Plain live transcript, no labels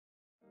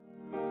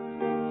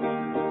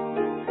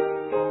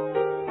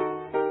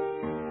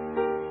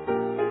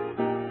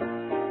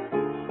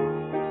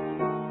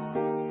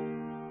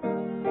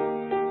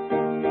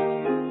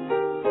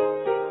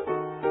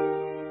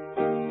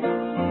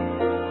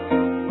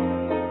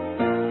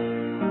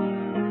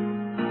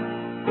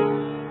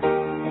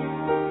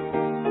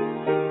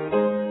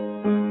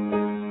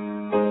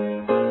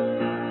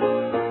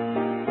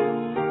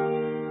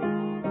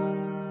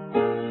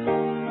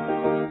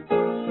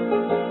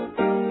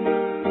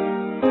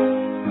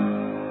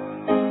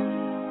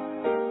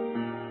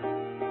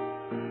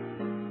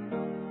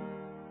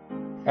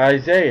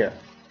Isaiah.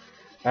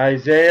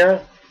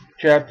 Isaiah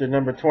chapter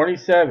number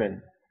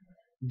 27.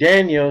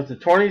 Daniel, the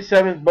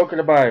 27th book of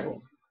the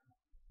Bible.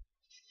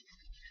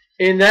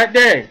 In that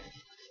day,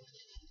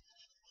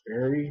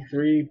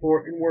 three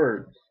important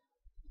words.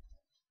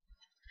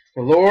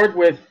 The Lord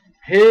with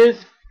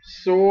his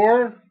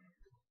sore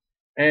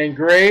and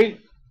great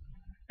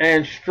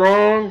and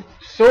strong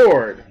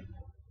sword.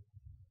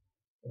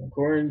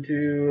 According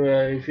to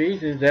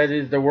Ephesians, that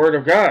is the word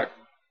of God.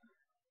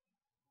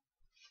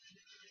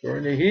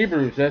 According to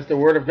Hebrews, that's the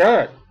word of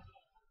God.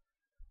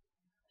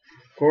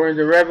 According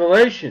to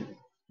Revelation,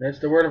 that's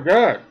the word of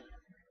God.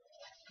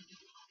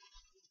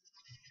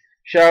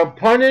 Shall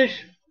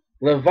punish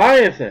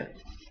Leviathan.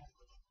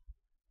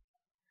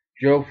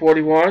 Job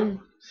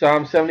 41,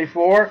 Psalm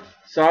 74,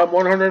 Psalm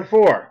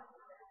 104.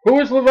 Who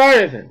is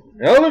Leviathan?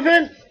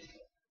 Elephant?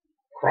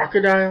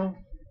 Crocodile?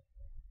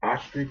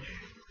 Ostrich?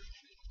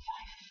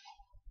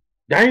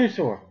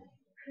 Dinosaur?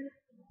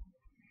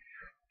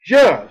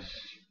 Just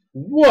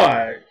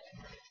what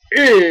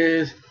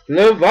is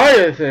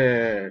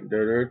Leviathan?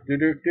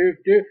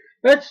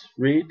 Let's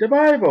read the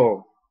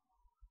Bible.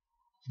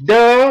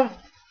 Duh.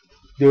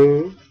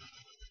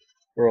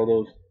 For all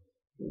those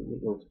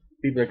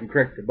people that can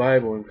correct the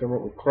Bible and come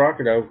up with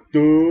crocodile.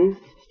 Duh.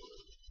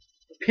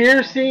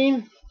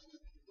 Piercing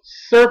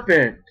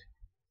serpent.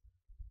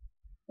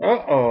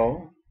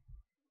 Uh-oh.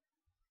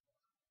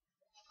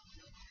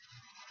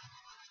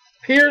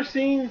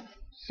 Piercing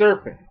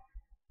serpent.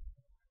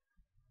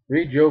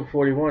 Read Job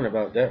 41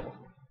 about that one.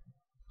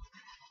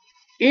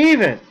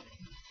 Even,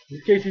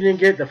 in case you didn't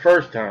get it the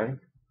first time.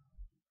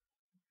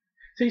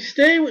 See,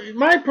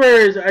 my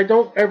prayer is I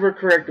don't ever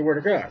correct the word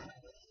of God.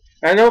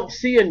 I don't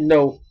see a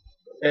note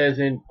as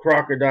in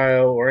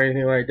crocodile or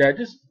anything like that.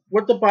 Just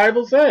what the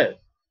Bible says.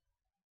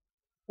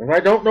 If I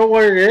don't know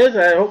what it is,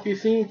 I hope you've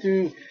seen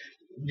through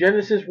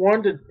Genesis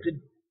 1 to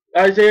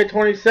Isaiah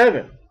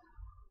 27.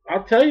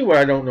 I'll tell you what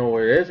I don't know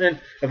what it is. And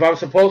if I'm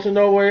supposed to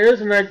know what it is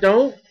and I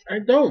don't, I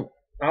don't.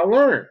 I'll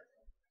learn.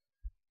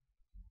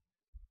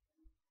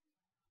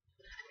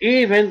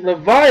 Even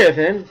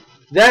Leviathan,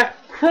 that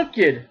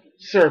crooked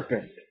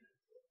serpent.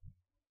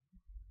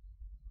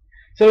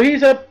 So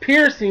he's a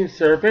piercing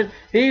serpent.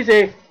 He's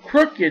a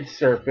crooked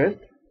serpent.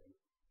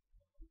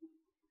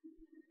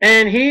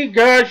 And he,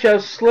 God, shall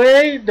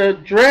slay the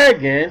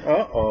dragon.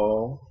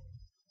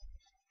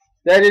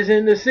 That is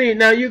in the sea.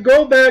 Now you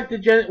go back to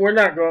Genesis. We're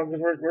not going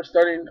because we're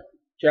studying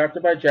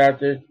chapter by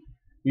chapter.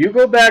 You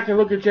go back and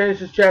look at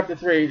Genesis chapter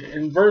 3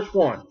 in verse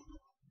 1.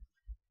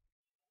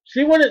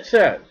 See what it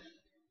says.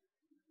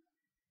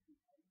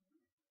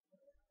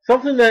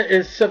 Something that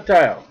is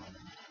subtle.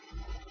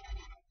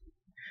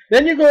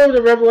 Then you go over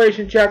to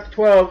Revelation chapter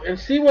 12 and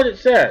see what it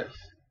says.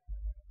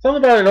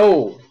 Something about an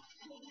owl.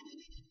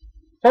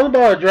 Something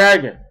about a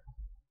dragon.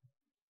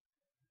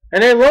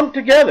 And they lumped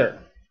together.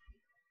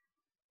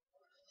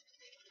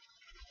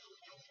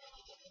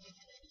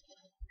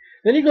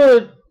 Then you go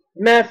to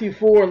Matthew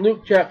 4 and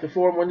Luke chapter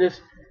 4 when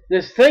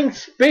this thing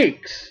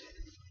speaks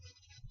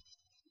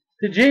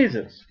to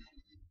Jesus.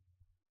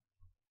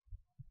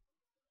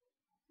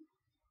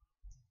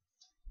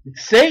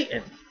 It's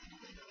Satan.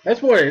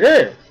 That's what it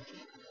is.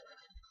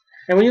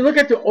 And when you look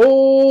at the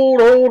old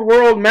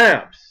world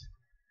maps,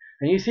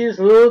 and you see this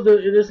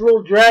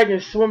little dragon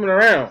swimming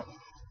around,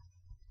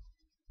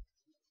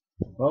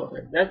 well,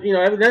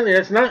 evidently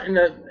that's not in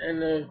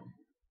the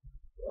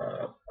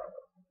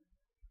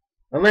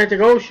Atlantic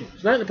Ocean.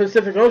 It's not in the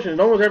Pacific Ocean.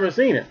 No one's ever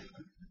seen it.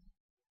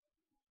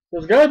 So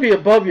it's got to be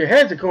above your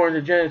heads, according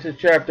to Genesis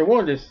chapter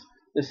 1. This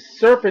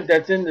serpent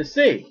that's in the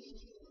sea.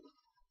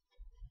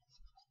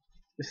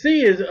 The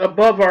sea is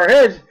above our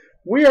heads.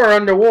 We are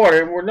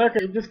underwater, and we're not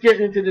going to just get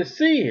into the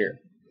sea here.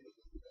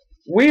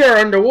 We are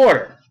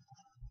underwater.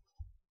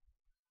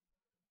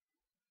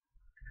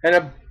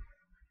 And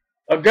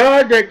a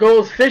God that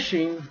goes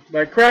fishing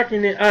by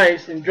cracking the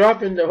ice and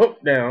dropping the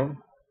hook down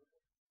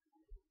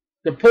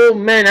to pull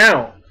men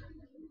out,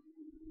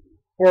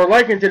 who are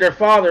likened to their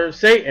father,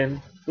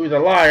 Satan, who's a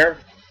liar,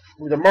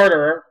 who's a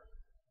murderer,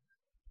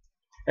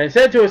 and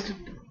said to a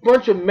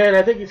bunch of men,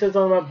 I think he said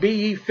something about, be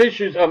ye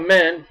fishers of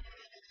men.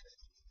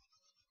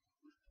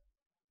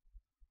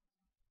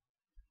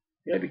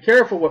 You gotta be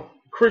careful what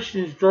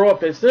Christians draw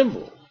up as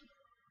symbols.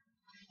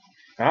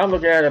 I'm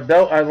looking at a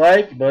belt I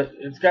like, but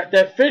it's got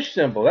that fish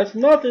symbol. That's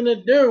nothing to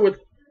do with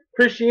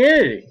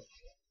Christianity.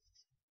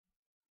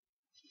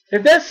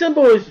 If that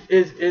symbol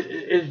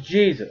is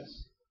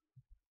Jesus,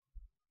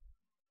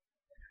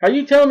 are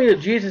you telling me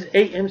that Jesus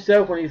ate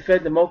himself when he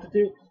fed the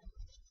multitude?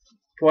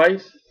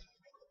 Twice?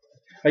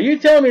 Are you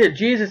telling me that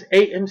Jesus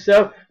ate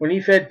himself when he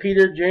fed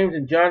Peter, James,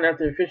 and John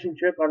after a fishing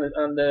trip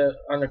on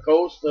the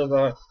coast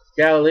of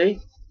Galilee?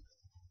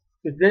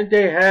 Because didn't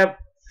they have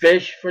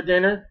fish for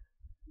dinner?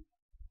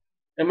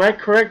 Am I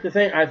correct to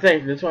think? I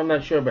think, this one I'm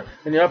not sure, but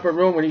in the upper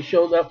room when he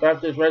showed up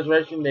after his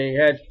resurrection, they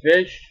had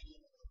fish.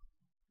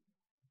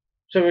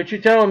 So what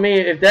you're telling me,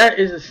 if that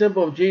is a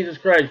symbol of Jesus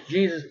Christ,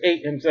 Jesus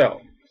ate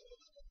himself.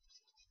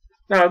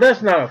 Now,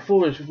 that's not a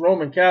foolish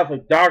Roman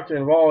Catholic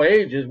doctrine of all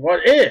ages.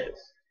 What is?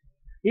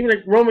 Even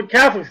the Roman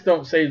Catholics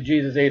don't say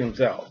Jesus ate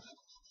himself.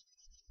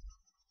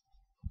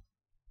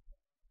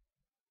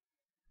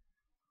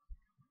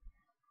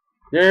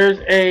 There's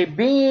a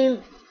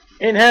being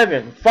in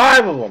heaven.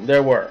 5 of them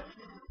there were.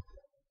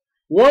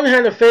 One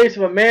had the face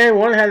of a man,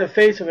 one had the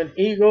face of an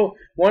eagle,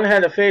 one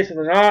had the face of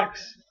an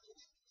ox,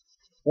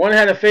 one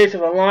had the face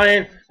of a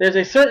lion. There's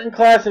a certain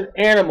class of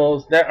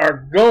animals that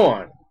are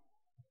gone.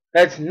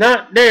 That's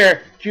not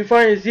there. If you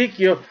find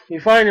Ezekiel, you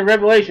find in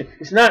Revelation,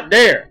 it's not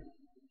there.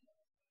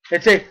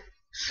 It's a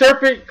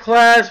serpent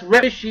class,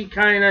 fishy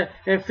kind of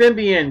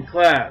amphibian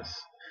class.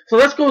 So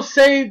let's go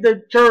save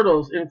the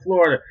turtles in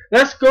Florida.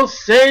 Let's go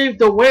save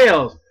the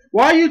whales.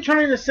 Why are you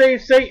trying to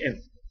save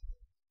Satan?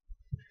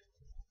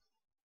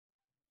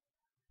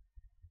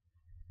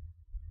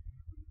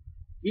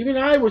 Even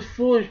I was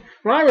foolish.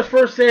 When I was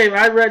first saved,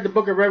 I read the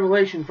book of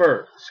Revelation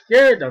first.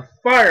 Scared the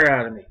fire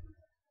out of me.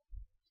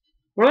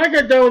 When I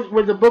got done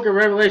with the book of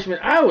Revelation,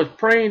 I was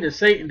praying to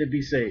Satan to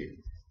be saved.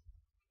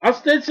 I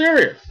was dead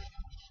serious.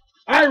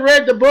 I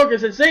read the book and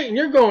said, Satan,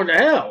 you're going to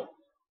hell.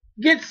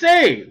 Get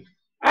saved.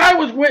 I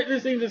was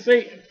witnessing to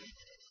Satan.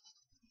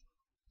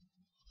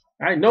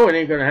 I know it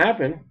ain't going to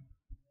happen.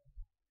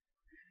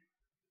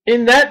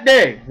 In that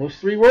day, those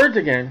 3 words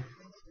again,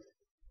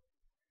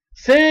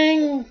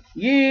 sing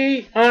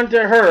ye unto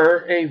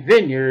her a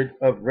vineyard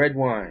of red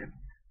wine.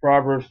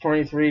 Proverbs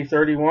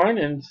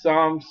 23:31 and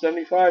Psalm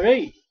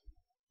 75:8.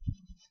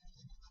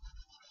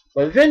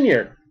 But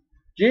vineyard.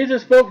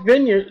 Jesus spoke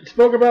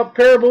about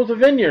parables of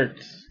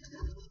vineyards,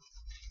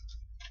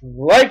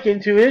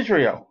 likened to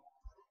Israel.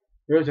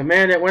 There was a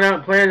man that went out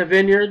and planted a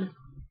vineyard,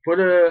 put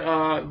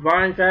a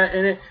vine fat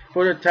in it,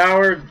 put a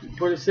tower,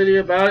 put a city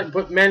about it, and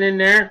put men in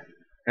there,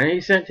 and he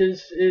sent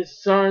his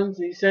sons,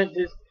 he sent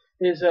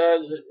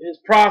his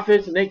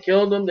prophets, and they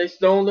killed them, they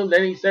stoned them,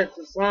 then he sent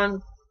the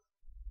son.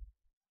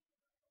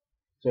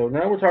 So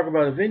now we're talking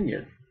about a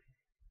vineyard.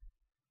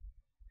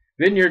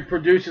 Vineyard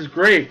produces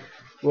grape.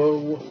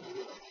 Well,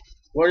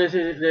 what is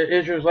it that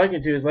Israel's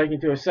likened to? It's likened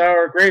to a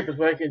sour grape. It's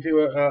likened to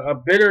a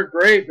bitter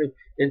grape.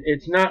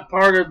 It's not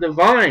part of the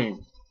vine.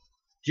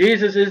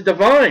 Jesus is the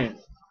vine.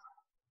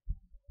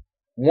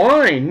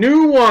 Wine,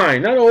 new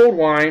wine, not old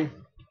wine.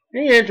 He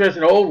ain't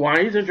interested in old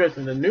wine. He's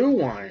interested in the new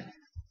wine.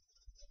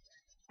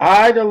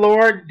 I, the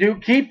Lord, do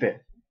keep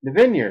it, the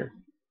vineyard.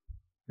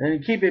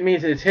 And keep it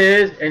means it's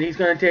his, and he's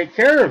going to take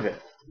care of it.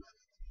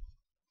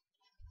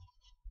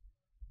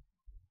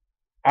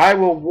 I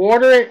will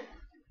water it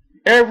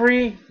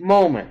every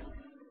moment.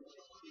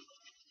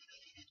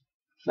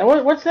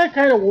 Now, what's that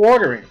kind of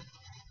watering?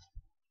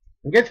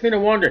 It gets me to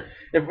wonder,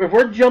 if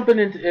we're jumping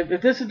into,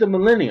 if this is the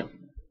millennium,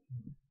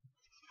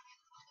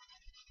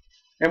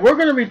 and we're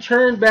going to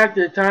return back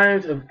to the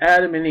times of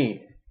Adam and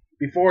Eve,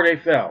 before they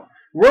fell.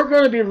 We're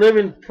going to be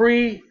living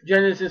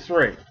pre-Genesis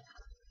 3.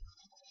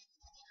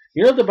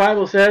 You know what the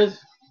Bible says?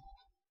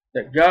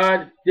 That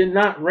God did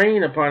not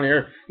rain upon the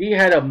earth. He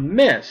had a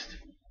mist.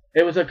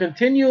 It was a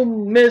continual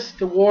mist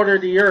to water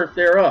the earth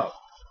thereof.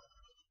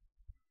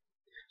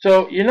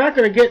 So you're not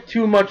going to get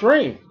too much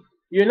rain.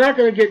 You're not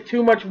going to get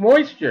too much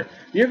moisture.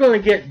 You're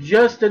going to get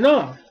just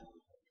enough.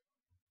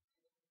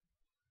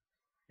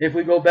 If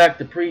we go back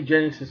to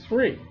pre-Genesis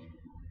 3.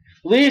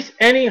 Least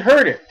any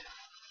hurt it.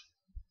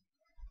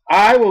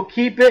 I will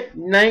keep it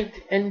night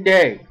and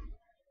day.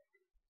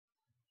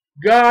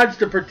 God's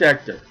the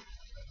protector.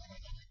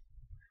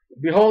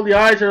 Behold, the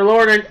eyes of the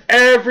Lord in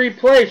every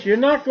place. You're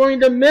not going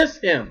to miss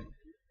him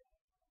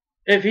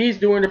if he's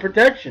doing the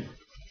protection.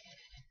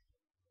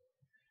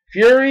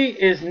 Fury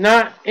is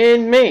not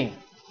in me.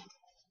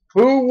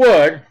 Who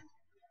would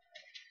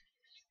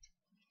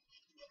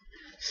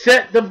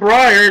set the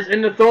briars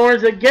and the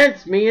thorns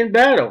against me in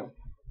battle?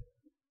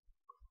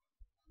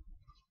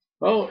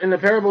 Oh, in the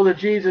parable that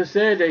Jesus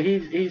said that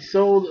he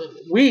sold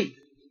wheat,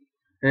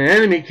 and an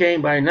enemy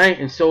came by night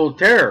and sold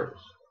tares.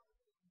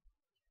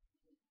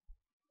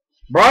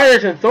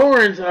 Briars and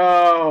thorns,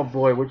 oh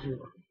boy,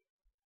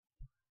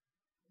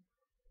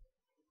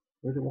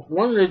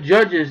 one of the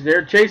judges,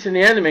 they're chasing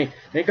the enemy, and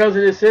he comes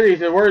to the city, he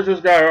said, where's this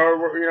guy?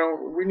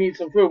 Oh, we need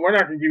some food. We're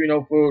not going to give you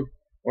no food.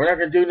 We're not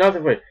going to do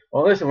nothing for you.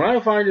 Well, listen, when I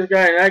find this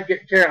guy and I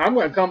get care, I'm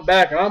going to come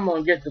back and I'm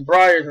going to get the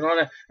briars and all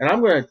that, and I'm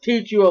going to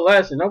teach you a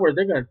lesson. In other words,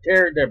 they're going to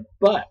tear their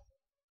butt.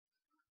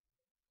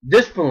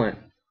 Discipline.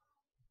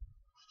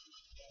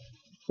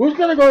 Who's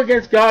going to go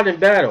against God in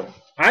battle?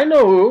 I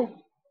know who.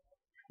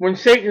 When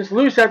Satan's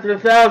loose after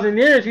 1,000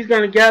 years, he's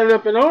going to gather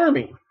up an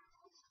army.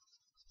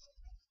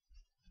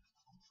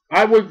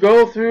 I would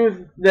go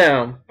through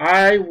them.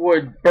 I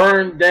would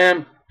burn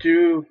them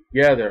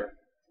together.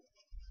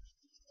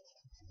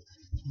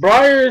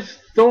 Briars,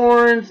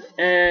 thorns,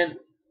 and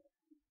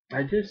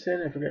I just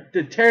said, I forgot.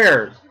 The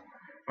tares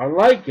are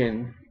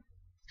likened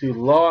to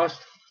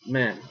lost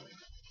men.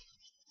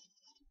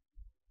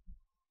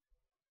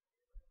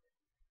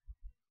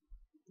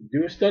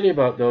 Do a study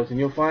about those and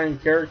you'll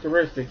find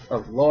characteristics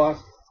of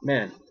lost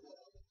men.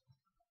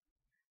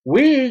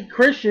 We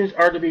Christians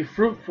are to be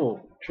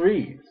fruitful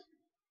trees.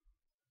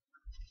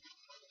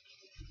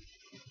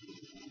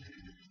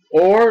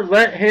 Or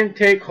let him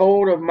take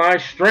hold of my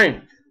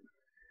strength,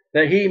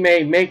 that he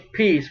may make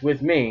peace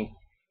with me.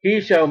 He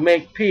shall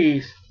make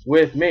peace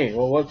with me.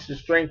 Well, what's the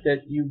strength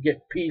that you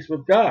get peace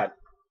with God?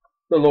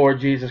 The Lord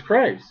Jesus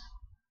Christ.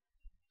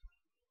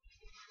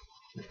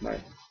 My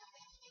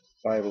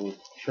Bible is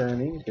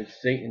churning because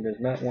Satan does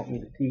not want me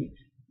to teach.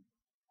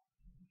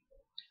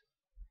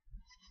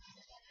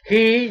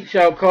 He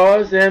shall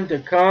cause them to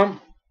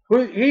come.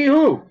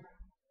 Who?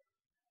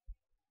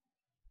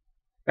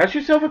 Ask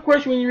yourself a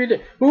question when you read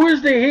it. Who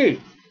is the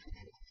he?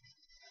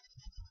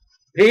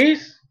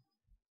 Peace?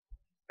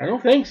 I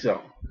don't think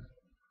so.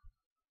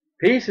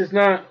 Peace is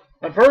not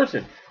a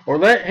person. Or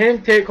let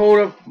him take hold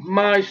of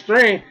my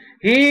strength.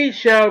 He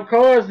shall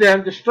cause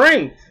them to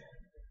strength.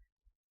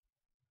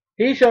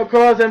 He shall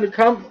cause them to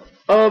come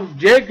of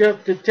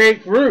Jacob to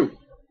take root.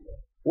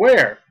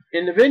 Where?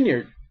 In the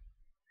vineyard.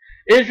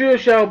 Israel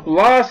shall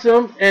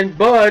blossom and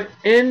bud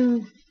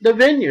in the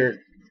vineyard,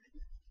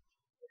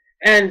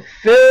 and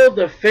fill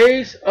the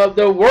face of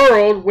the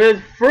world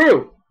with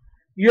fruit.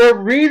 You're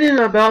reading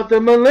about the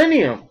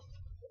millennium.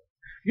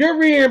 You're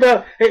reading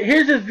about, hey,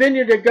 here's this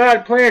vineyard that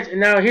God plants, and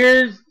now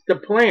here's the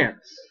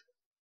plants.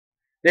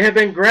 They have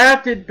been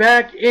grafted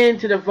back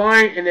into the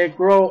vine, and they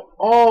grow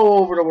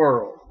all over the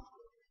world.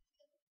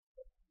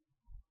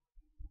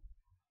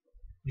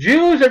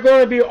 Jews are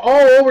going to be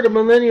all over the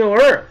millennial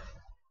earth.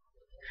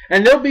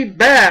 And they'll be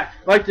back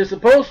like they're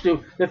supposed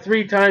to the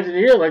 3 times in a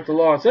year, like the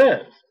law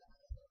says.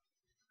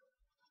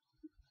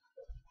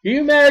 Can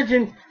you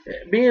imagine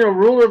being a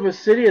ruler of a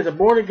city as a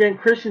born-again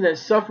Christian that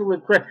suffered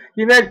with Christ?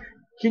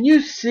 Can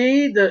you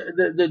see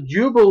the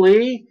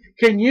Jubilee?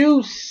 Can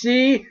you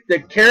see the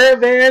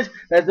caravans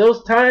at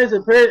those times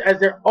of prayer as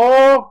they're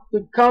all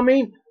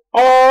coming?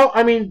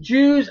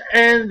 Jews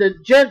and the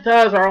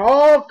Gentiles are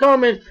all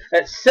coming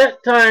at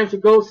set times to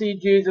go see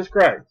Jesus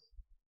Christ.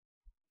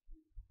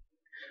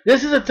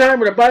 This is a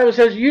time where the Bible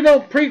says you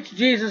don't preach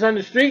Jesus on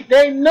the street.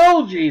 They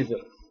know Jesus.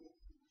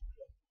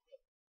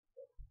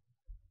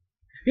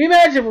 Can you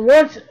imagine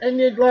once in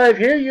your life,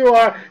 here you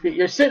are,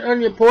 you're sitting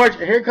on your porch,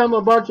 and here come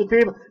a bunch of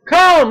people.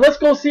 Come, let's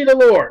go see the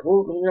Lord.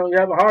 Well, you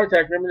have a heart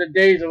attack. Remember the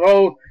days of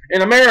old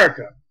in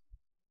America,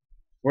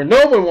 where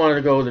no one wanted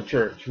to go to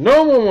church.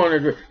 No one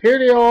wanted to. Here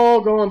they all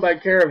going by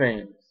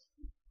caravans.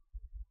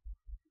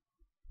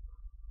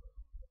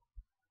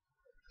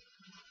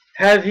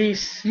 Has he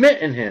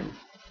smitten him?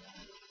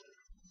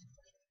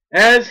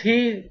 As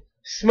he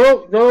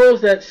smote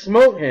those that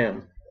smote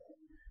him?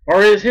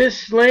 Or is his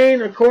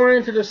slain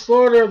according to the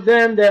slaughter of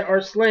them that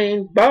are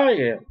slain by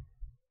him?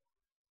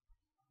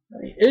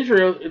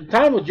 Israel, the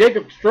time of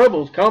Jacob's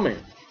trouble is coming.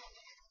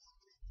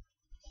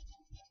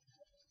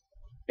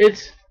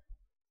 It's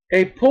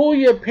a pull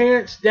your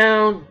pants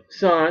down,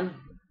 son.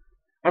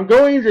 I'm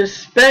going to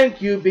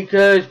spank you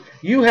because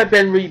you have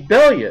been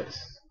rebellious.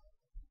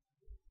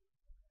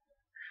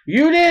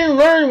 You didn't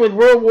learn with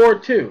World War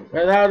II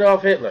with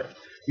Adolf Hitler.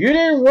 You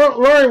didn't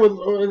learn with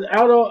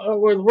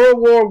World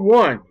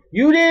War I.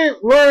 You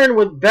didn't learn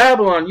with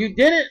Babylon. You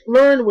didn't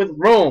learn with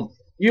Rome.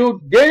 You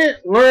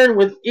didn't learn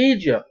with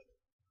Egypt.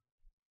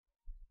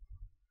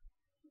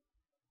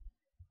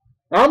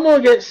 I'm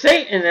going to get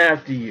Satan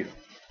after you.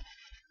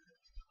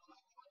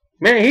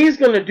 Man, he's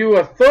going to do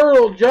a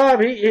thorough job.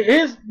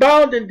 His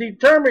bound and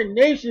determined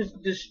nations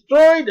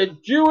destroy the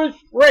Jewish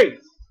race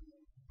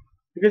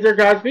because they're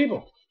God's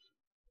people.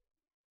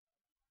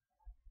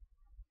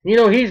 You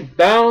know, he's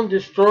bound to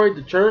destroy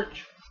the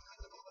church.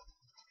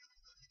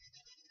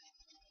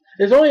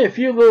 There's only a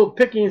few little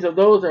pickings of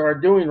those that are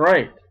doing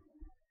right.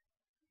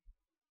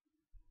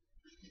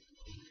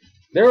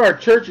 There are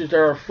churches that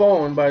are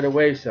fallen by the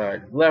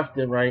wayside, left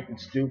and right, and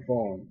still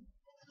fallen.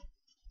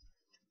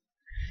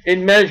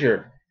 In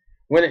measure,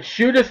 when it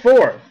shooteth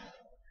forth,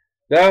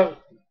 thou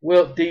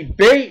wilt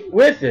debate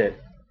with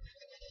it.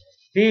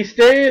 He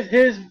stayeth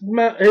his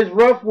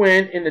rough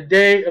wind in the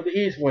day of the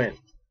east wind.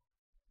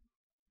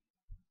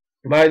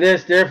 By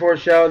this, therefore,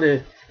 shall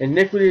the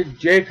iniquity of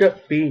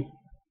Jacob be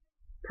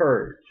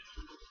purged.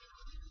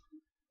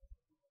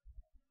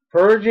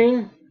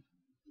 Purging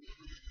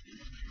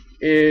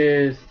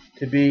is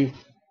to be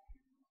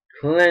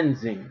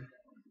cleansing.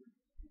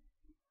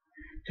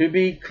 To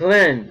be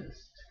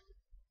cleansed.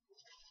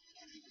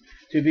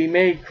 To be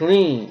made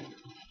clean.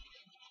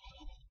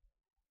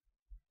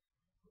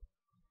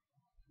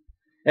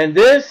 And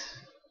this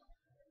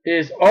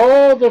is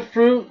all the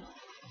fruit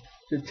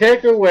to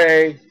take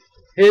away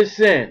his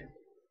sin,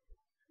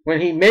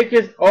 when he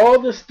maketh all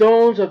the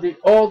stones of the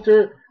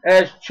altar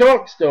as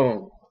chalk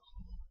stones,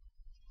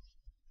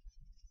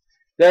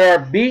 that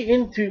are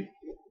beaten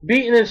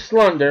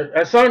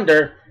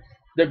asunder,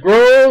 the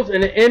groves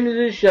and the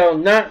images shall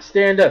not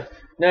stand up.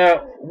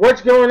 Now,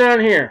 what's going on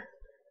here?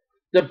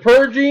 The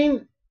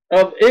purging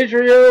of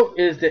Israel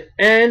is the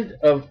end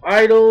of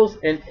idols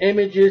and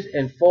images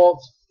and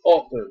false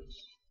altars.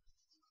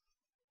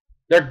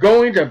 They're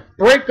going to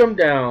break them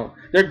down.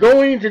 They're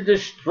going to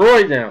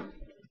destroy them.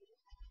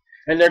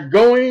 And they're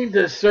going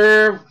to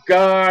serve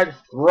God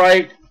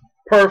right,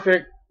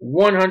 perfect,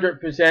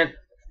 100%,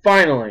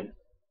 finally.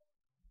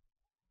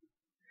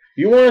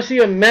 You want to see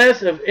a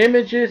mess of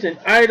images and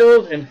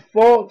idols and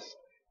false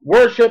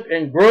worship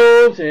and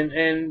groves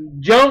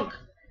and junk?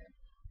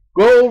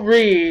 Go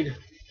read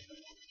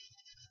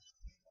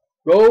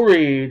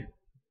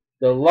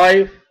the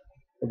life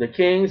of the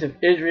kings of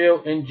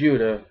Israel and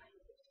Judah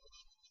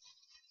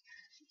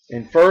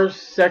in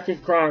 1st,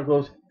 2nd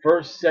Chronicles,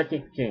 1st,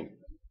 2nd Kings.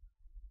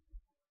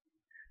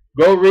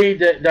 Go read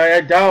the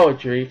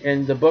idolatry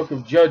in the book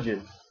of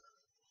Judges.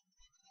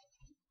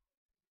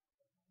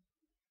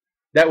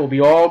 That will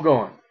be all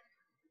gone.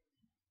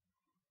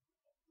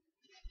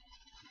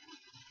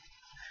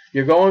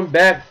 You're going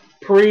back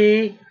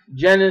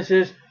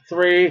pre-Genesis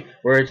 3,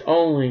 where it's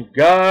only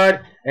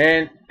God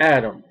and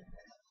Adam.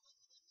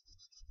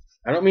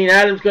 I don't mean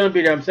Adam's going to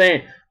be there. I'm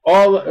saying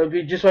it'll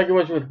be just like it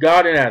was with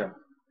God and Adam.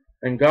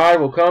 And God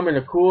will come in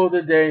the cool of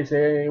the day and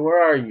say, hey,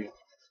 where are you?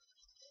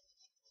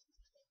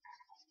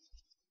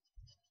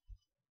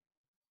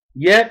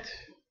 Yet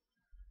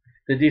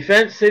the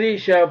defenced city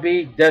shall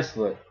be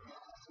desolate,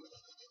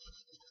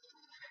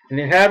 and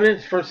the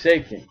inhabitants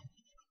forsaken,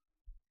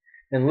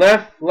 and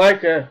left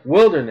like a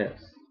wilderness.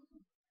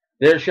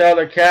 There shall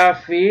the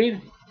calf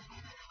feed,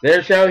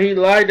 there shall he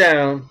lie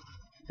down,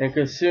 and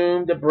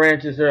consume the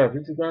branches thereof.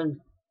 He's going to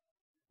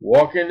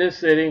walk in this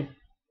city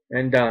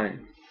and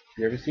dine.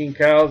 You ever seen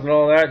cows and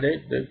all that?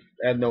 They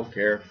have no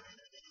care.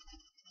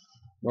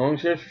 As long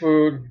as there's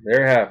food,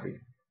 they're happy.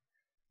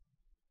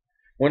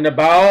 When the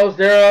boughs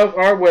thereof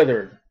are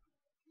withered,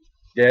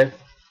 death,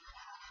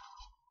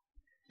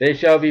 they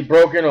shall be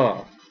broken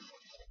off.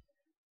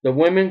 The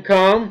women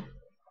come,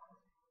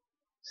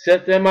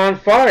 set them on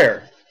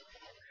fire,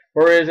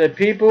 for it is a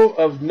people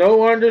of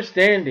no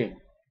understanding,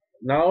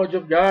 knowledge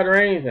of God or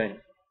anything.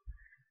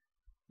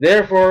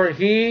 Therefore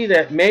he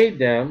that made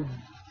them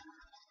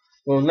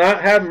will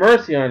not have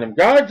mercy on them.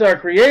 God's our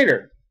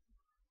creator.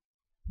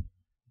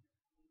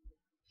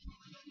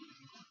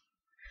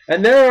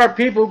 And there are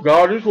people,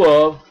 God is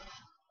love.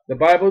 The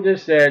Bible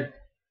just said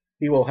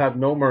he will have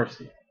no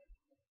mercy.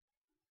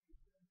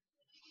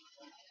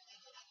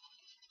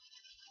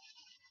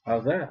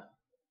 How's that?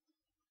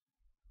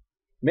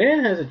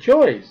 Man has a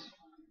choice.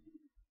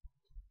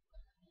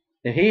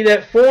 And he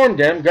that formed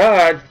them,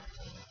 God,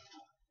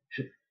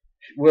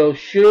 will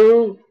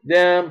shew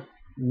them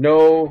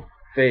no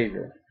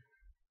favor.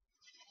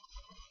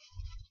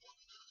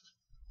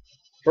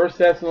 1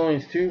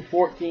 Thessalonians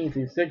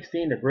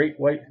 2:14-16, the great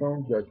white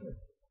throne judgment.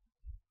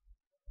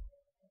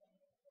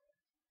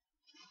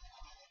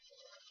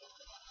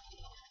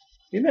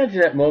 Can you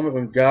imagine that moment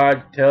when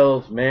God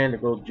tells man to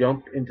go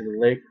jump into the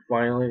lake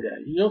finally?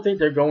 You don't think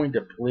they're going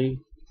to plea?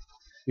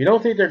 You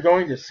don't think they're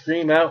going to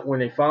scream out when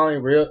they finally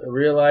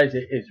realize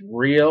it is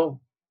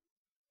real?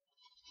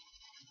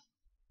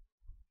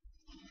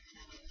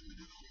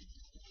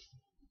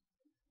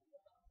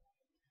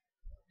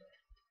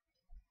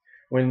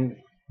 When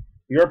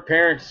your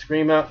parents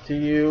scream out to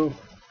you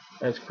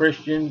as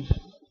Christians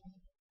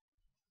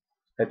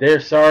that they're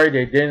sorry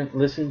they didn't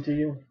listen to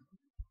you,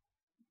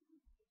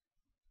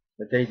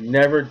 that they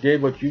never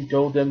did what you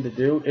told them to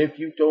do, if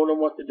you told them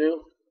what to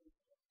do.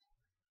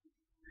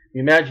 You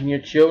imagine your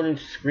children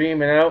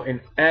screaming out in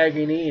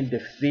agony and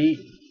defeat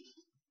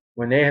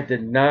when they have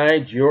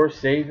denied your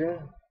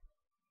Savior,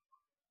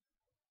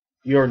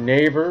 your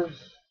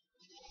neighbors,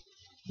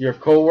 your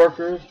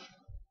co-workers.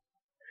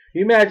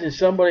 You imagine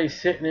somebody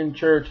sitting in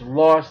church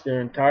lost their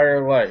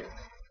entire life.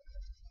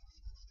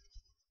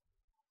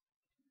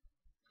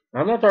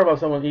 I'm not talking about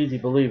someone easy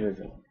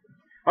believism.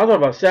 I'm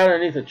talking about sat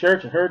underneath the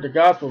church and heard the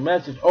gospel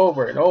message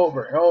over and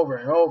over and over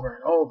and over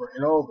and over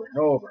and over and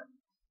over,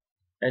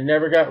 and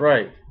never got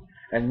right,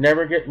 and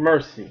never get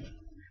mercy,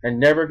 and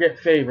never get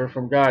favor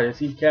from God as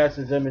he casts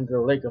them into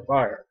the lake of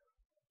fire.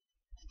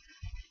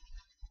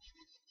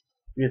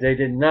 Because they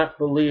did not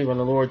believe on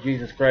the Lord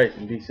Jesus Christ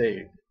and be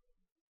saved.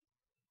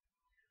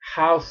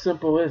 How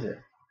simple is it?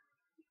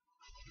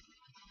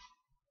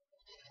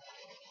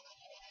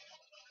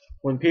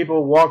 When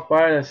people walk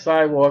by on a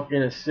sidewalk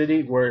in a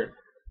city where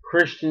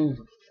Christians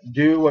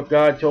do what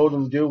God told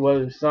them to do,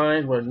 whether it's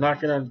signs, whether it's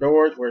knocking on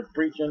doors, whether it's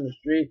preaching on the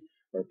street,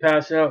 or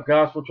passing out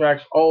gospel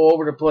tracts all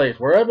over the place,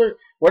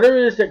 whatever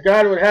it is that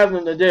God would have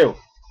them to do,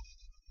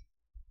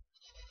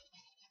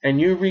 and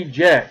you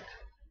reject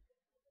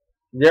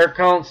their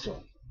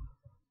counsel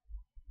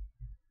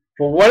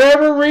for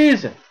whatever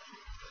reason,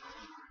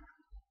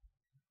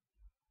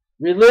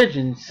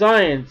 religion,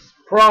 science,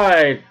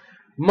 pride,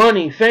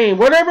 money, fame,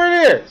 whatever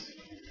it is,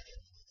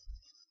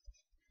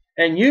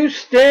 and you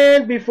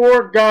stand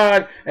before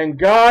God and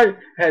God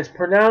has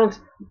pronounced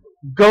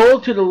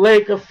go to the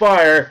lake of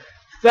fire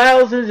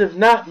thousands if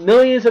not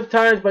millions of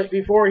times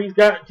before he's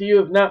gotten to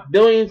you, if not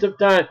billions of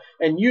times,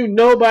 and you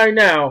know by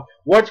now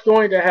what's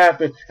going to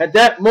happen, at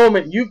that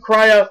moment you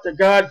cry out to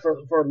God for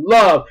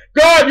love.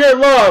 God, your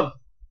love!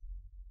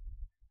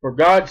 For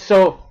God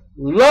so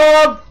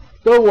loved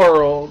the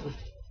world,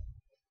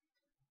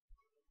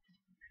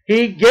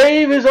 he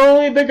gave his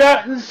only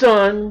begotten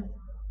Son,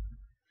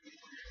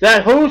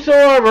 that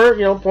whosoever,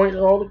 pointing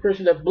to all the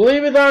Christians, that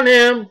believeth on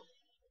him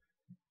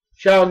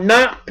shall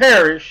not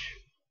perish,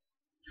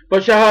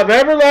 but shall have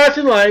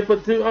everlasting life.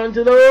 But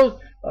unto those,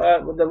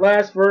 with the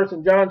last verse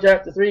in John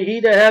chapter 3, he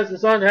that has the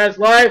Son has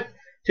life.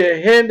 To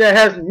him that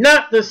has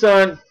not the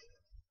Son,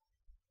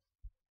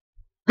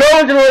 go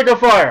into the lake of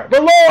fire. The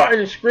Lord,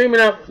 and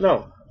screaming out,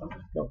 no,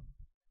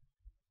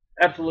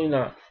 absolutely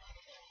not.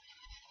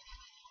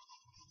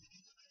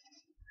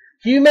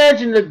 Can you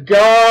imagine the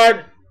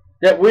God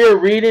that we're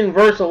reading,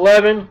 verse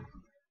 11,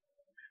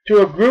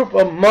 to a group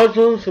of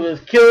Muslims who has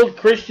killed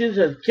Christians,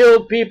 has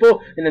killed people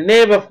in the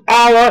name of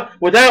Allah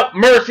without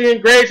mercy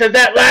and grace? At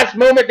that last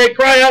moment, they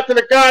cry out to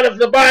the God of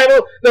the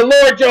Bible, the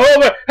Lord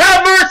Jehovah,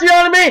 have mercy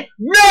on me?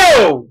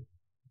 No!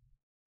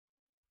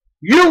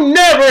 You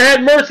never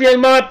had mercy on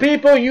my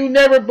people. You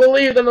never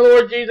believed in the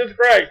Lord Jesus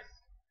Christ.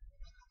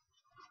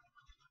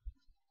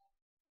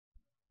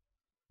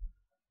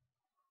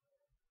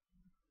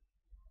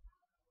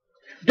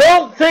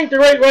 Don't think the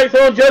right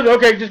throne judgment.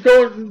 Okay, just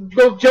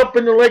go jump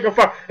in the lake of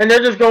fire, and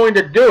they're just going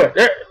to do it.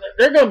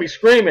 They're going to be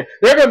screaming.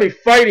 They're going to be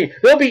fighting.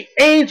 There'll be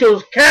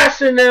angels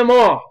casting them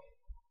off.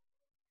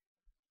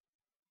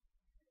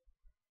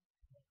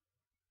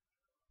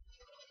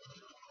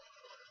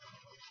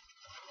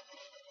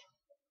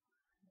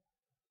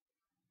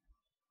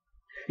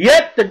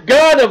 Yet the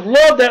God of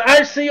love that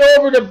I see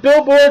over the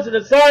billboards and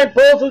the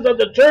signposts of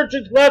the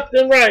churches left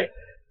and right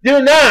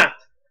do not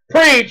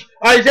preach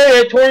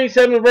Isaiah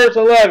 27 verse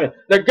 11.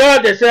 The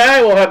God that said,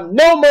 I will have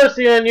no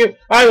mercy on you.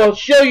 I will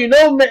show you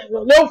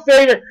no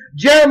favor.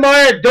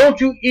 Jeremiah, don't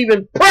you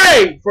even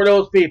pray for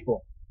those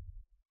people.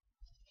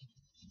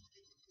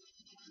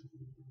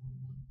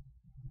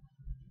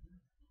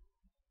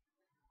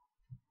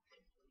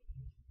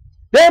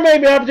 There may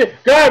be opportunity.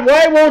 God,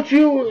 why won't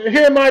you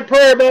hear my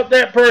prayer about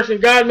that person?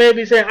 God may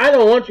be saying, I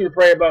don't want you to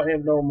pray about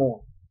him no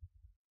more.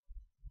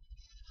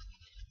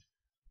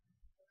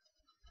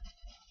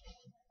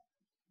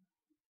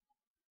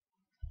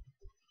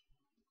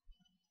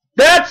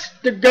 That's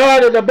the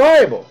God of the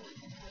Bible.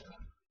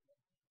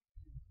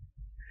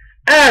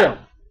 Adam,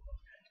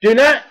 do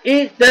not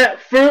eat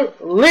that fruit,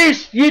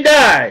 lest you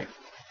die.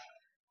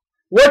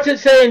 What's it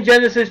say in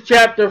Genesis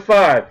chapter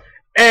 5?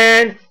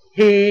 And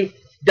he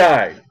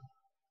died.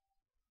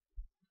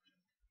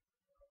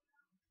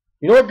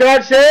 You know what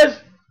God says?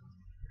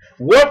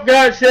 What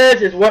God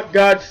says is what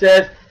God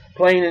says,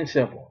 plain and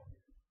simple.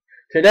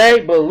 Today,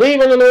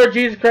 believe in the Lord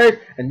Jesus Christ,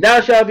 and thou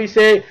shalt be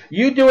saved.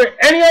 You do it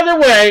any other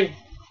way,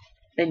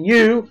 and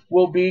you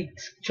will be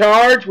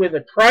charged with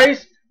a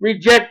Christ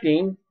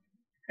rejecting,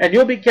 and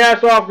you'll be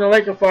cast off in the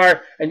lake of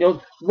fire. And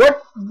you'll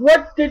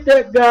what did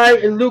that guy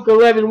in Luke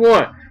 11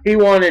 want? He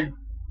wanted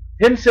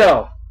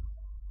himself.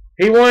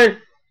 He wanted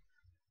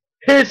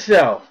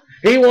himself.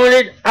 He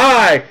wanted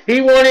I.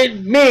 He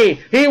wanted me.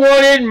 He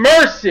wanted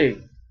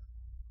mercy.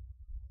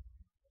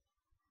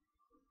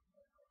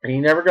 And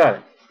he never got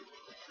it.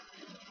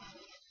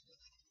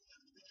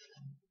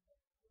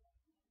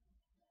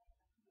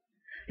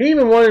 He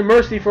even wanted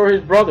mercy for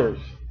his brothers.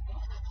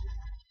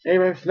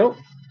 Abraham said, nope,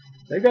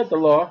 they got the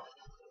law.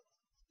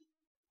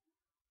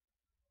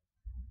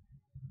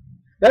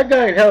 That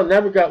guy in hell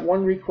never got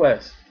one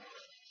request.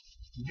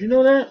 Did you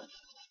know that?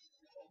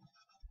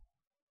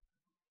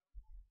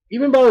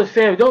 Even about his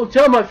family. Don't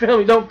tell my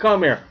family, don't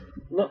come here.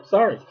 No,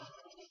 sorry.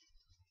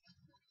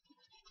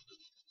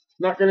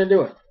 Not going to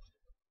do it.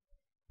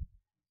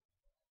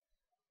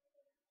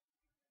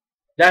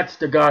 That's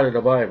the God of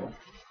the Bible.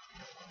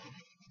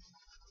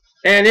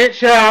 And it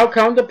shall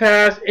come to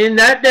pass in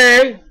that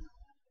day,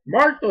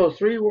 mark those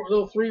three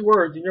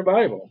words in your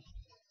Bible,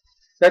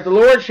 that the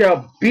Lord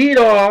shall beat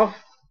off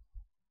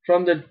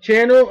from the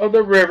channel of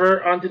the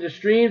river unto the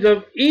streams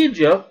of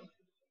Egypt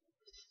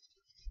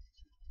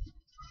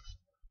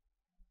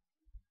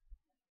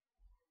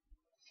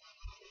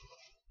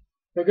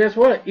But guess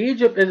what?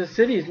 Egypt as a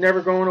city is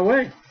never going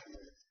away.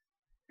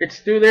 It's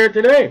still there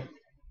today.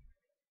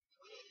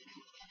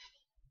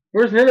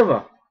 Where's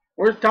Nineveh?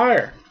 Where's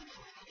Tyre?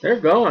 They're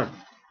gone.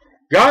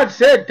 God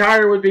said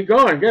Tyre would be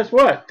gone. Guess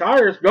what?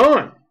 Tyre's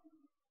gone.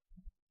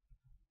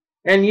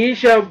 And ye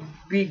shall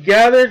be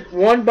gathered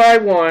one by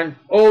one,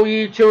 O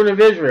ye children of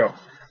Israel.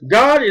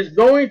 God is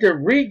going to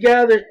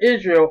regather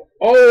Israel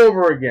all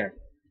over again.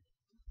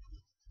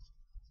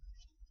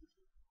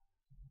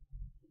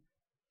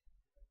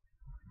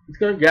 He's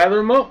going to gather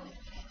them up.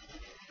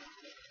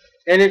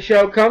 And it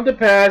shall come to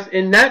pass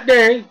in that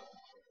day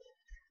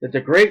that the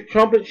great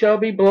trumpet shall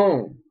be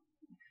blown,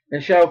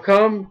 and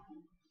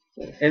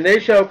they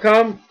shall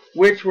come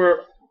which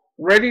were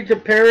ready to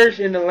perish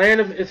in the land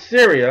of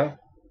Assyria.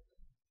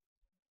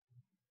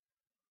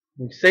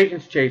 And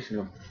Satan's chasing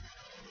them.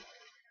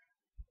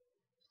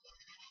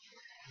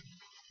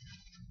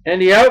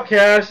 And the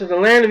outcasts of the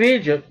land of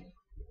Egypt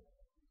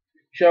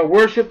shall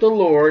worship the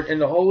Lord in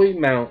the holy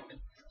mount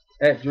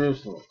at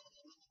Jerusalem.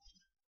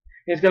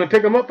 He's going to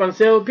pick them up on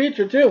sale of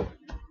Peter too.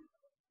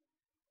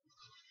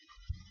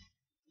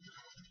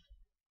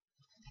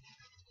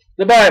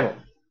 The Bible,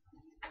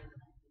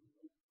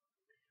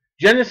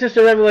 Genesis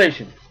to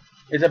Revelation,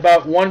 is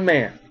about one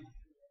man,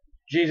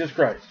 Jesus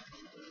Christ.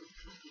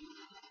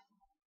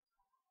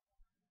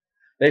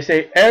 They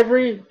say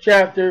every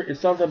chapter is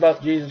something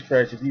about Jesus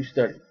Christ if you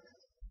study.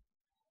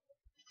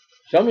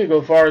 Some of you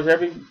go as far as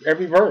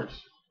every verse.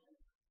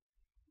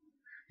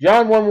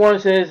 John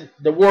 1:1 says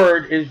the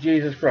Word is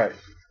Jesus Christ.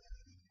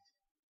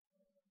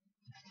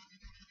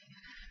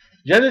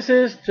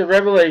 Genesis to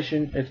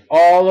Revelation is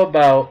all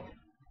about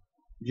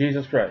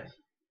Jesus Christ.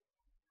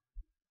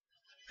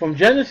 From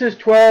Genesis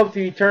 12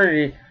 to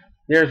eternity,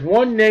 there's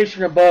one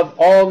nation above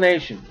all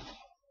nations.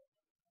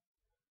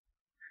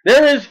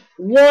 There is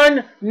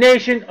one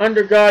nation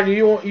under God.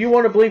 You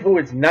want to believe who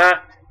it's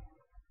not?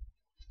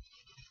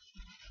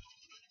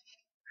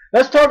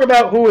 Let's talk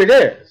about who it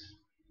is.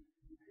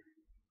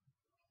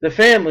 The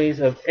families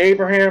of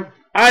Abraham,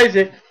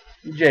 Isaac,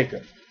 and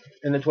Jacob,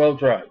 and the 12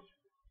 tribes.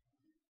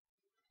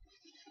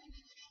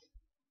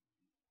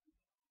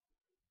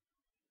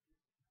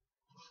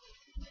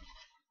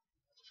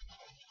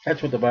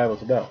 That's what the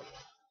Bible's about.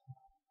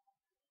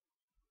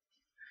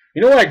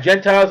 You know why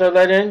Gentiles are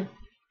let in?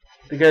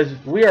 Because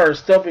we are a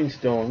stepping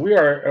stone. We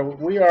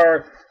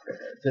are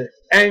to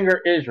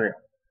anger Israel.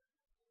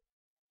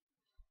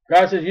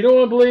 God says, you don't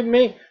want to believe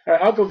me? All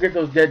right, I'll go get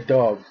those dead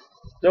dogs.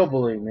 They'll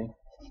believe me.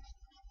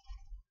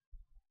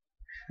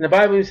 And the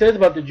Bible says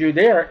about the Jew,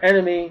 they are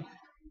enemy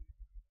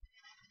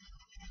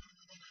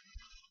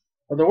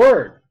of the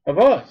Word, of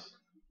us.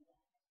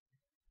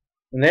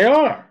 And they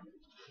are.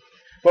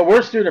 But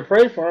we're still to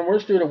pray for them. We're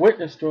still to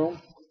witness to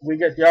them. We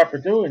get the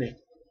opportunity.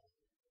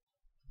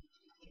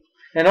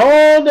 And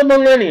all the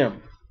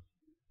millennium,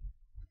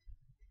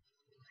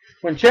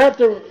 when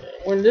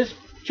this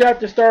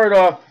chapter started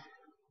off,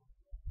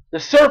 the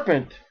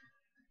serpent,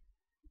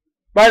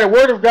 by the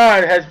word of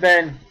God, has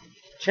been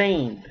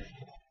chained.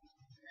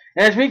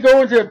 And as we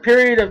go into a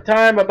period of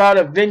time about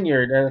a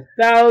vineyard, a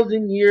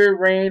 1,000-year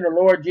reign of the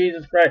Lord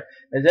Jesus Christ,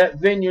 as that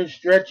vineyard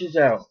stretches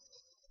out,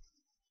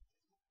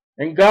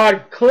 and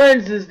God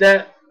cleanses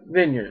that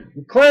vineyard,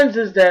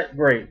 cleanses that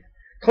grape,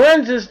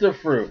 cleanses the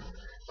fruit,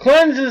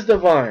 cleanses the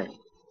vine,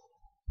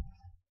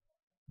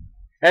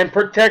 and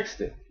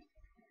protects it.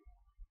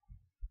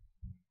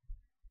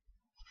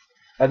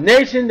 A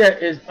nation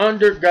that is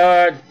under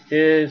God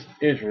is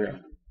Israel.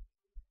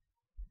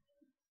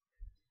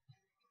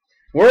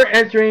 We're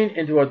entering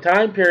into a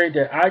time period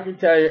that I can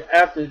tell you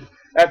after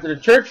the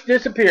church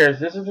disappears,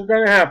 this is what's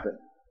going to happen.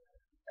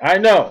 I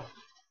know.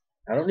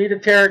 I don't need a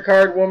tarot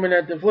card woman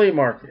at the flea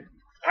market.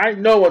 I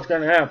know what's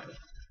going to happen.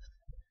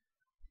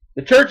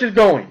 The church is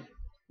going.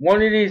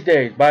 One of these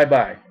days,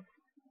 bye-bye.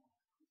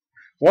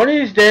 One of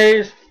these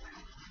days,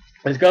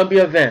 there's going to be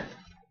an event.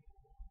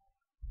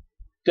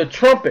 The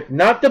trumpet,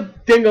 not the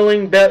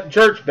ding-a-ling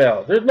church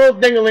bells. There's no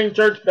ding-a-ling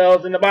church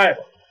bells in the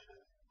Bible.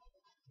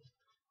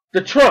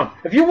 The trump.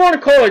 If you want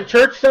to call a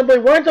church assembly,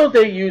 why don't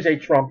they use a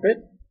trumpet?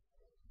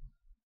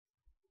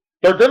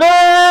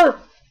 Da-da-da!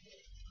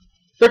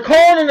 The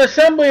calling an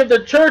assembly of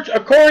the church,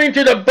 according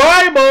to the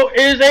Bible,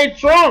 is a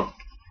trump,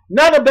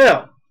 not a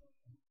bell.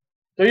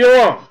 So you're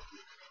wrong.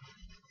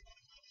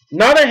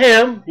 Not a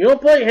hymn. You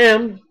don't play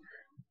hymns.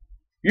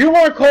 You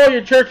want to call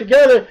your church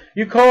together,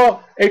 you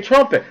call a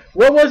trumpet.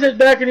 What was it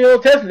back in the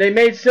Old Testament? They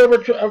made silver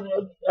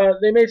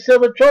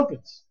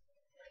trumpets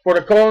for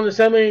the calling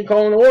assembly and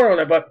calling the war on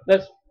it. But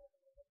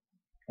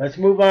let's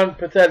move on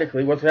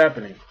pathetically. What's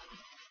happening?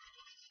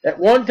 At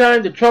one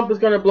time, the trumpet is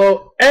going to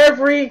blow.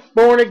 Every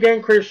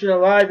born-again Christian,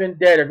 alive and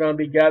dead, are going to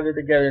be gathered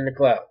together in the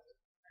clouds.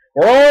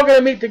 We're all going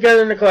to meet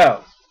together in the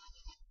clouds.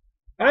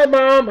 Hi,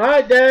 Mom.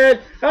 Hi, Dad.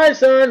 Hi,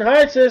 son.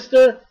 Hi,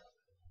 sister.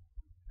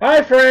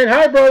 Hi, friend.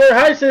 Hi, brother.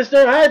 Hi,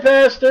 sister. Hi,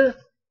 pastor.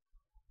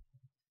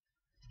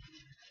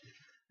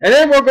 And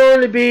then we're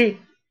going to be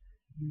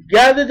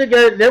gathered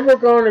together. Then we're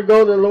going to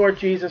go to the Lord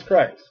Jesus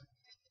Christ.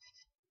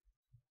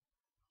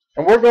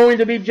 And we're going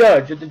to be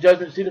judged at the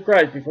judgment seat of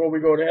Christ before we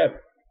go to heaven.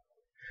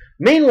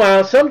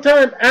 Meanwhile,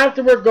 sometime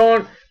after we're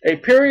gone, a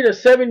period of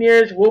 7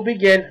 years will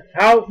begin.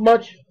 How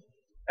much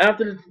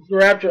after the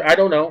rapture? I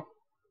don't know.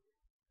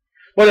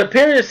 But a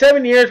period of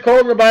 7 years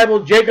called in the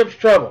Bible Jacob's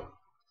trouble.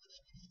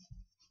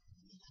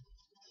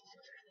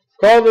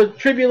 Called the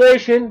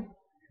tribulation,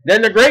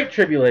 then the great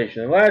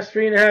tribulation, the last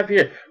 3.5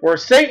 years, where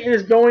Satan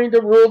is going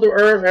to rule the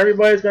earth.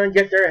 Everybody's going to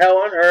get their hell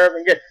on earth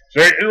and get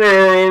Satan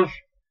rules.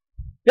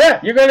 Yeah,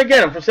 you're going to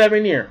get them for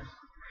 7 years.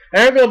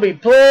 And there are going to be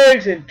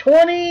plagues in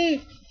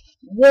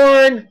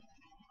 21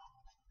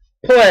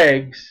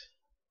 plagues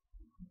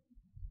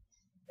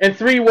and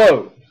 3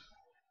 woes.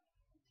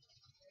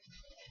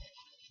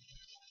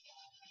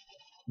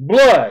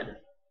 Blood.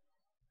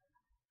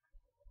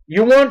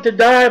 You want to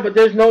die, but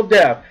there's no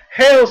death.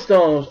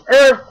 Hailstones,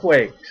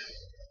 earthquakes,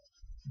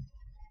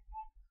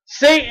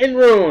 Satan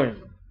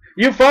ruin.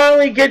 You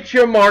finally get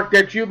your mark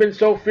that you've been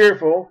so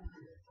fearful.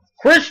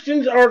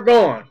 Christians are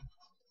gone.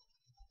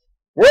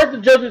 We're at the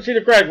judgment seat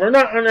of Christ. We're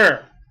not on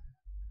earth.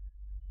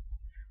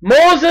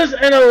 Moses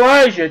and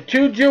Elijah,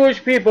 2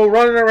 Jewish people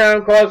running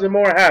around causing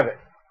more havoc.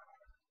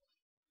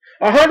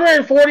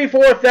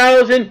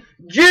 144,000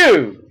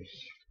 Jews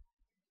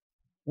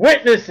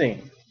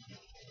witnessing.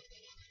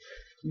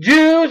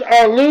 Jews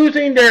are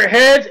losing their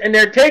heads and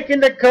they're taking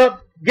the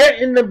cup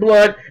getting the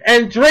blood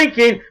and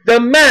drinking the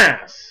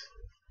Mass.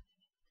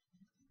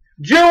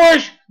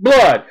 Jewish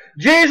blood.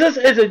 Jesus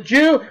is a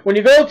Jew. When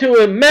you go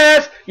to a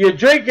Mass, you're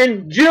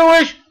drinking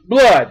Jewish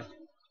blood.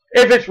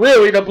 If it's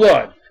really the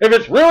blood. If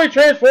it's really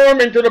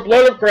transformed into the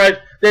blood of Christ,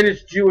 then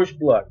it's Jewish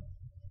blood.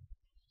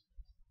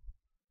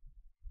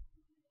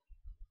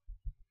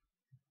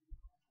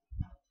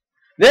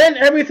 Then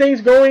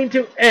everything's going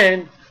to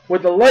end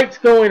with the lights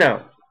going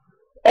out.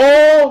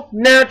 All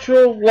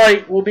natural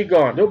light will be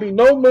gone. There will be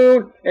no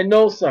moon and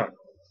no sun.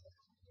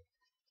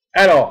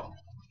 At all.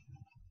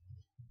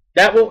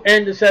 That will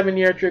end the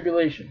 7-year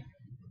tribulation.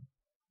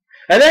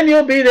 And then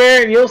you'll be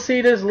there and you'll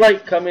see this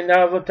light coming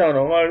out of the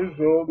tunnel. I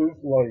saw this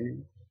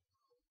light.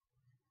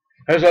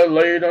 As I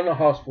laid on the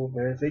hospital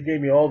bed, they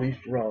gave me all these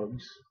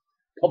drugs.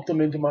 Pumped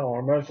them into my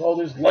arm. I saw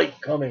this light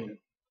coming.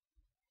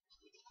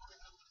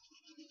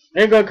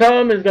 And it's going to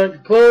come, it's going to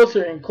get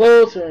closer and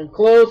closer and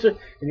closer. And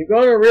you're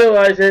going to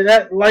realize that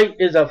that light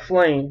is a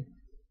flame.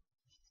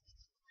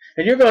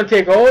 And you're going to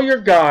take all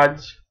your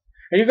gods,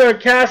 and you're going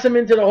to cast them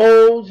into the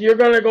holes. You're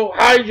going to go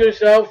hide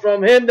yourself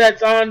from him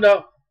that's on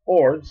the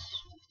horse.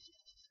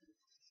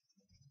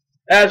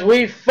 As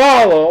we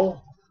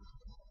follow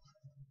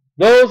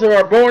those who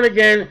are born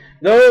again,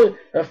 those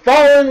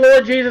following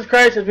Lord Jesus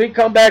Christ, as we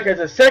come back as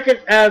a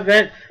second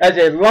advent, as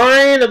a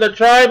Lion of the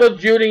tribe of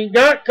Judah. He's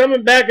not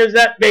coming back as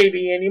that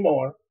baby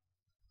anymore.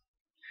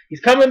 He's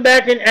coming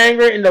back in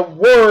anger, and the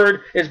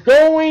Word is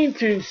going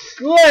to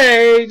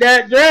slay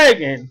that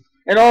dragon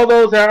and all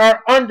those that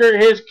are under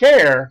his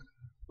care.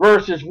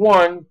 Verses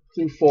 1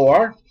 through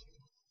 4.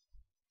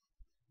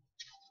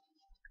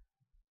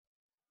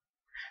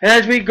 And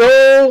as we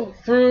go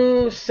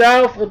through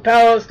south of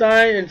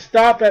Palestine and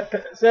stop at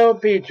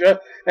Salpetra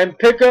and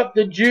pick up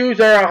the Jews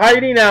that are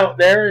hiding out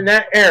there in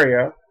that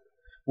area,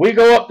 we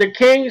go up the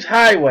King's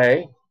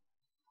Highway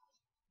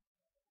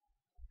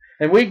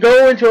and we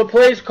go into a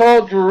place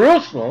called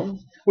Jerusalem,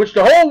 which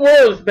the whole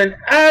world has been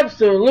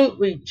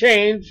absolutely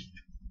changed.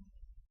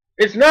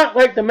 It's not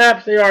like the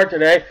maps they are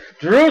today.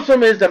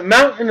 Jerusalem is the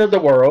mountain of the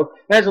world.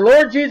 As the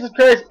Lord Jesus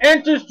Christ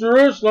enters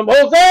Jerusalem,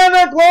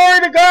 Hosanna, glory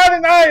to God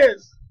in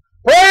highest.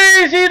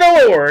 Praise ye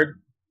the Lord.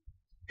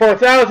 For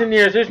 1,000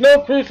 years, there's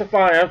no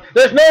crucifying.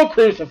 There's no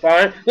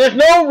crucifying. There's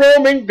no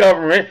Roman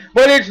government.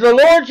 But it's the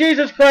Lord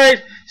Jesus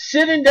Christ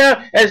sitting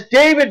down as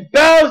David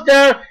bows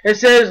down and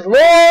says,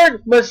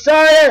 Lord,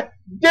 Messiah,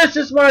 this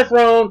is my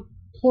throne.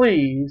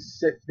 Please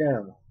sit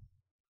down.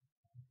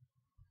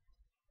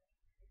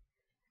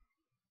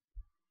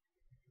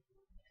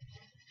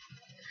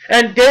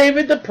 And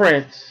David the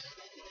prince,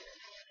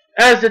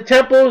 as the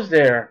temple is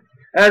there,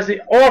 as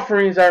the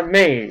offerings are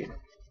made,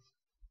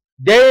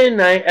 day and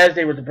night as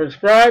they were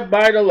prescribed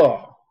by the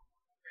law.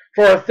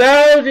 For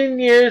 1,000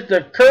 years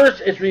the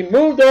curse is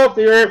removed off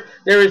the earth.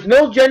 There is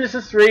no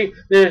Genesis 3.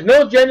 There is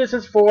no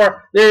Genesis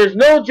 4. There is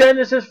no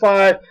Genesis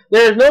 5.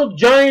 There is no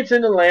giants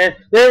in the land.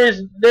 There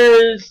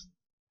is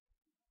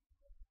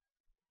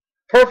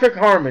perfect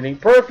harmony,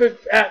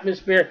 perfect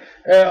atmosphere,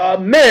 a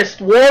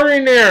mist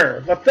watering the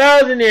earth.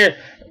 1,000 years.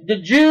 The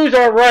Jews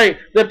are right.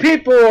 The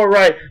people are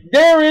right.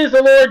 There is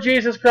the Lord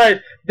Jesus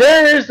Christ.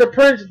 There is the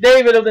Prince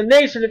David of the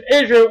nation of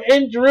Israel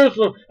in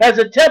Jerusalem. As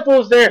the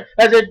temple is there,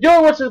 as they're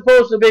doing what's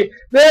supposed to be.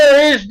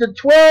 There is the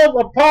 12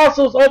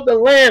 apostles of the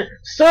land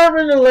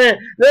serving the land.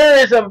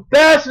 There is a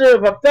ambassador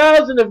of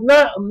 1,000, if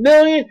not a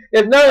million,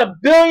 if not a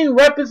billion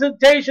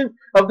representation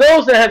of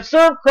those that have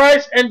served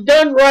Christ and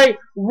done right,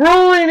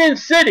 ruling in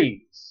cities.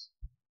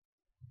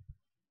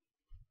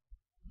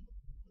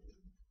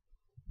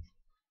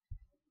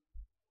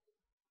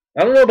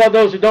 I don't know about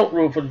those who don't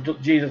rule for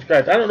Jesus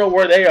Christ. I don't know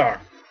where they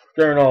are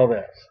during all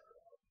this.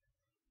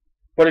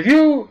 But if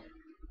you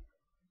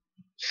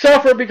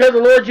suffer because of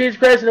the Lord Jesus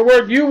Christ and the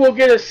Word, you will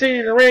get a seat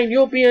in the reign.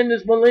 You'll be in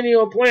this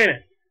millennial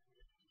planet.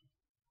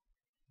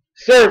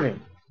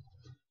 Serving.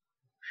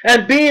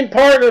 And being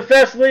part of the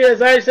festival,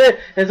 as I said,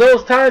 in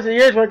those times and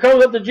years when it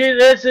comes up to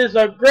Jesus, it's just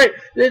a great,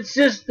 it's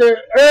just the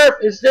earth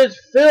is just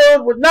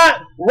filled with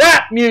not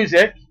rap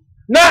music,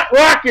 not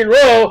rock and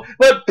roll,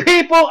 but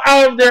people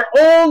out of their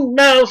own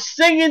mouths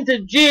singing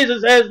to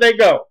Jesus as they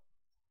go.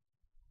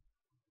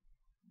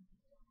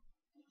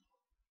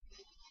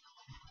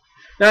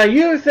 Now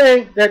you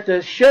think that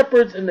the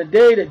shepherds in the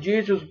day that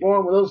Jesus was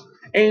born with those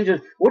angels,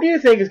 what do you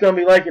think it's going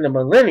to be like in the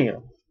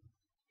millennium?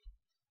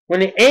 When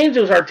the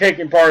angels are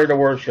taking part of the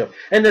worship.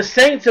 And the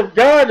saints of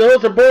God,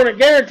 those who are born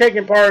again, are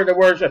taking part of the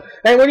worship.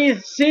 And when you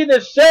see the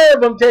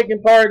cherubim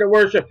taking part of the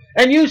worship.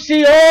 And you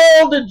see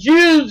all the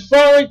Jews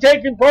finally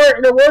taking part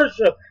in the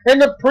worship. And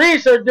the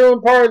priests are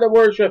doing part of the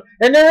worship.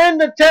 And they're in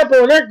the temple.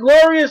 And they're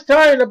glorious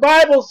time. The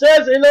Bible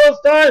says in those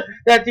times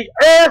that the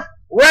earth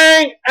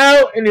rang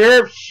out and the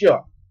earth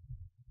shook.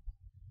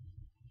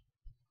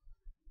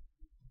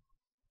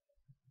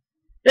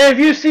 And if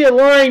you see a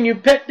lion, you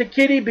pet the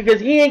kitty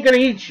because he ain't going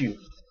to eat you.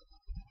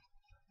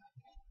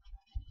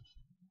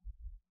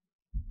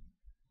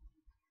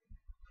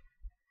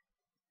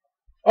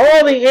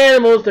 All the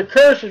animals, the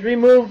curse is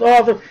removed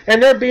off them,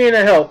 and they're being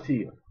a help to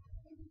you.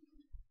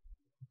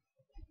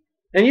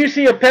 And you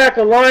see a pack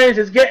of lions.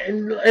 It's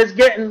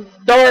getting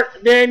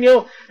dark,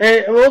 Daniel,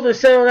 and we'll just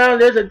settle down.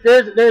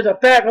 There's a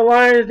pack of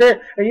lions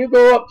there, and you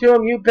go up to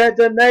them, you pet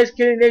them, nice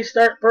kitty, they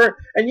start purring,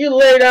 and you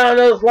lay down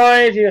those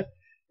lions.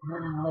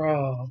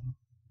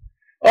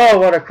 Oh,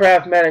 what a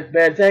craftmatic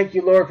bed! Thank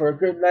you, Lord, for a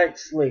good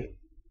night's sleep.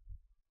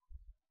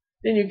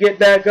 Then you get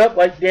back up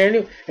like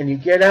Daniel, and you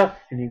get out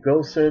and you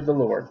go serve the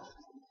Lord.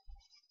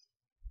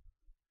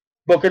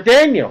 Book of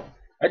Daniel.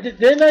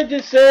 Didn't I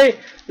just say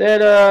that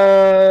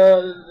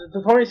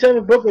the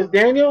 27th book was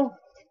Daniel?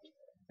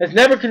 As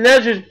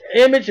Nebuchadnezzar's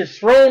image is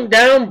thrown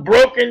down,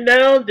 broken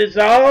down,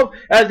 dissolved,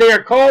 as they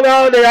are called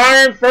out of the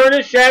iron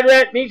furnace,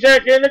 Shadrach,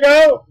 Meshach, and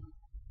Abednego.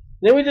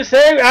 Didn't we just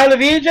say out of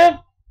Egypt?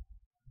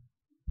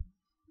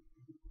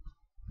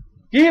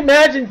 Can you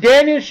imagine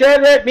Daniel,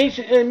 Shadrach,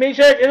 Meshach, and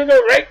Abednego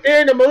right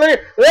there in the millennium?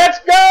 Let's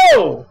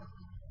go!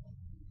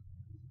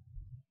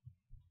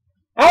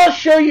 I'll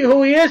show you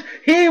who he is.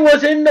 He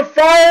was in the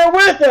fire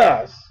with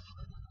us.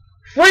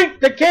 Freaked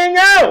the king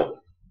out.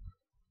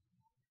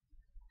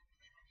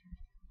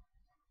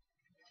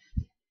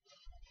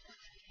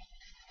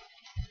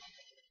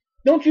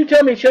 Don't you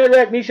tell me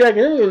Shadrach, Meshach, and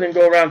Abednego didn't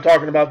go around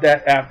talking about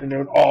that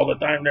afternoon all the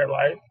time in their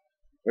life.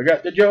 We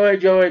got the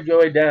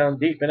joy down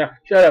deep in our...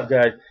 Shut up,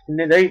 guys. And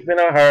then deep in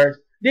our hearts.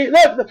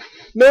 Look,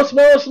 no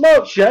smell of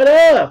smoke. Shut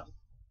up.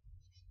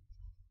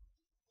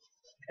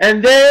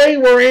 And they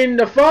were in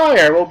the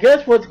fire. Well,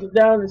 guess what's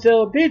down in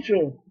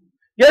Salapitra?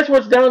 Guess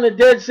what's down the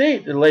Dead Sea?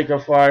 The lake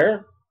of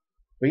fire.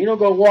 But you don't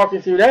go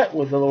walking through that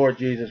with the Lord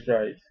Jesus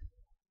Christ.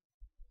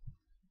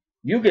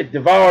 You get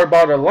devoured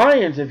by the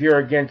lions if you're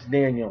against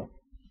Daniel.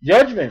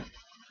 Judgment.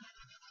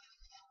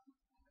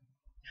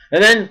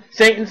 And then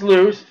Satan's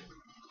loosed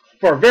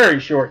for a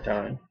very short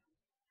time.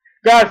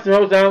 God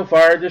throws down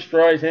fire,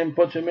 destroys him,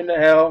 puts him into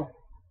hell.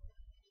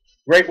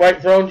 Great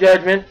white throne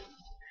judgment.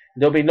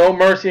 There'll be no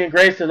mercy and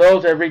grace to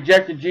those that have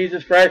rejected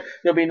Jesus Christ.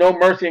 There'll be no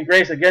mercy and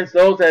grace against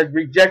those that have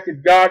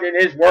rejected God in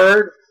His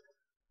Word.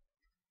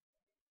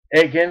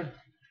 Achan,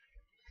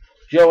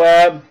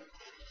 Joab,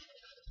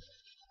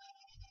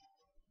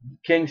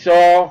 King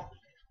Saul.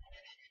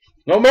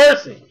 No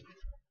mercy.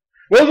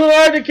 Wasn't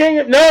I the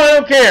king? No, I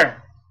don't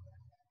care.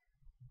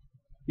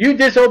 You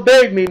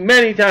disobeyed me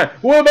many times.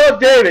 What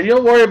about David? You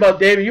don't worry about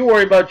David. You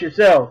worry about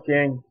yourself,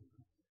 king.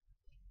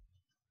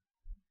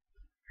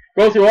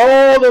 Go through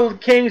all the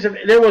kings.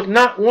 There was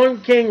not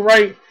one king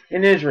right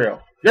in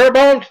Israel.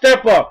 Jeroboam,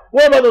 step up.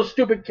 What about those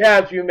stupid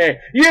calves you made?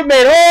 You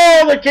made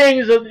all the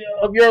kings of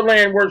your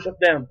land worship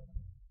them.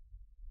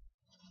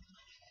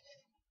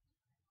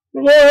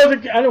 The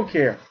Lord, I don't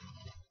care.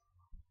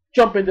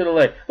 Jump into the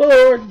lake. The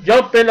Lord,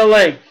 jump in the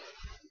lake.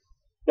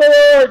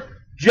 The Lord,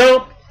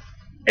 jump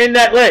in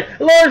that lake.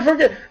 The Lord,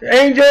 forget.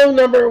 Angel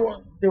number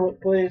 1. Do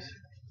it, please.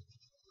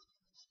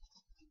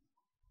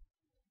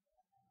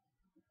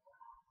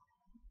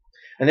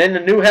 And then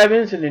the new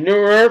heavens and the new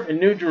earth and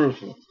new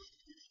Jerusalem.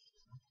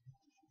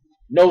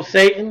 No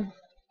Satan,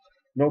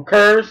 no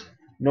curse,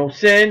 no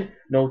sin,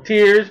 no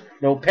tears,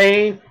 no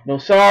pain, no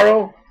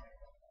sorrow.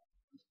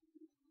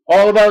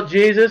 All about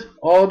Jesus,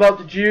 all about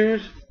the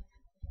Jews.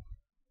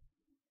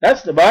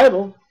 That's the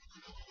Bible.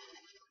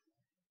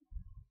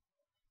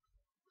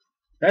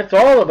 That's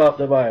all about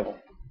the Bible.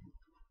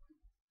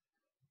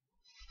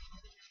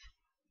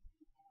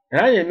 And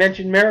I didn't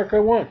mention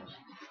America once.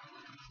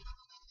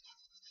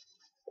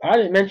 I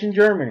didn't mention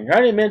Germany. I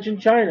didn't mention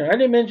China. I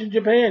didn't mention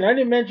Japan. I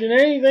didn't mention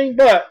anything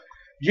but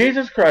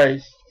Jesus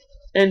Christ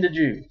and the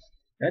Jews.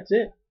 That's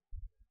it.